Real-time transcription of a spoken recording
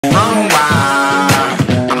Run wild,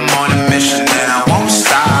 I'm on a mission and I won't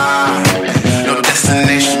stop. No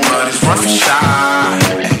destination, but it's rough and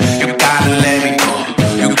shy. You gotta let me go,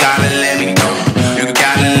 you gotta let me go, you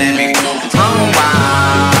gotta let me go. Run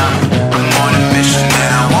wild, I'm on a mission and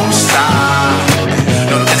I won't stop.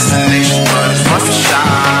 No destination, but it's rough and shy.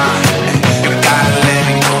 You gotta let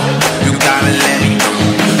me go, you gotta let me go,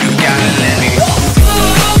 you gotta let me go.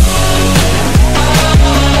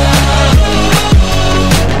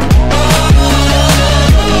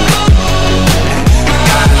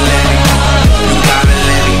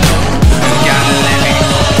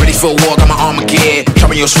 For a war, got my armor gear.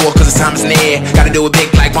 Sharpen your sword cause the time is near. Gotta do it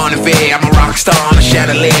big like Bon and Vier. I'm a rock star on a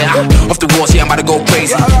chandelier. Off the walls, yeah, I'm about to go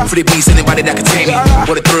crazy. For the beast, anybody that can tame me.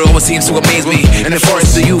 What a thrill, what seems to amaze me. In the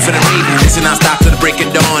forest, the youth and the raven. Listen, I stop till the break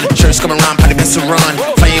of dawn. Shirts come around, probably best to run.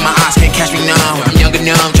 Fire in my eyes, can't catch me now. I'm young and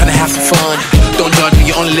numb, trying to have some fun. Don't judge me,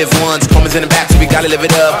 you only live once. Moments in the back, so we gotta live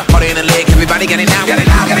it up. Party in the leg, everybody got it now. Got it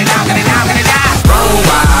now, got it now, got it now, got it now. Run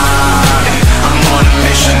wild, I'm on a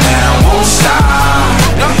mission and I won't stop.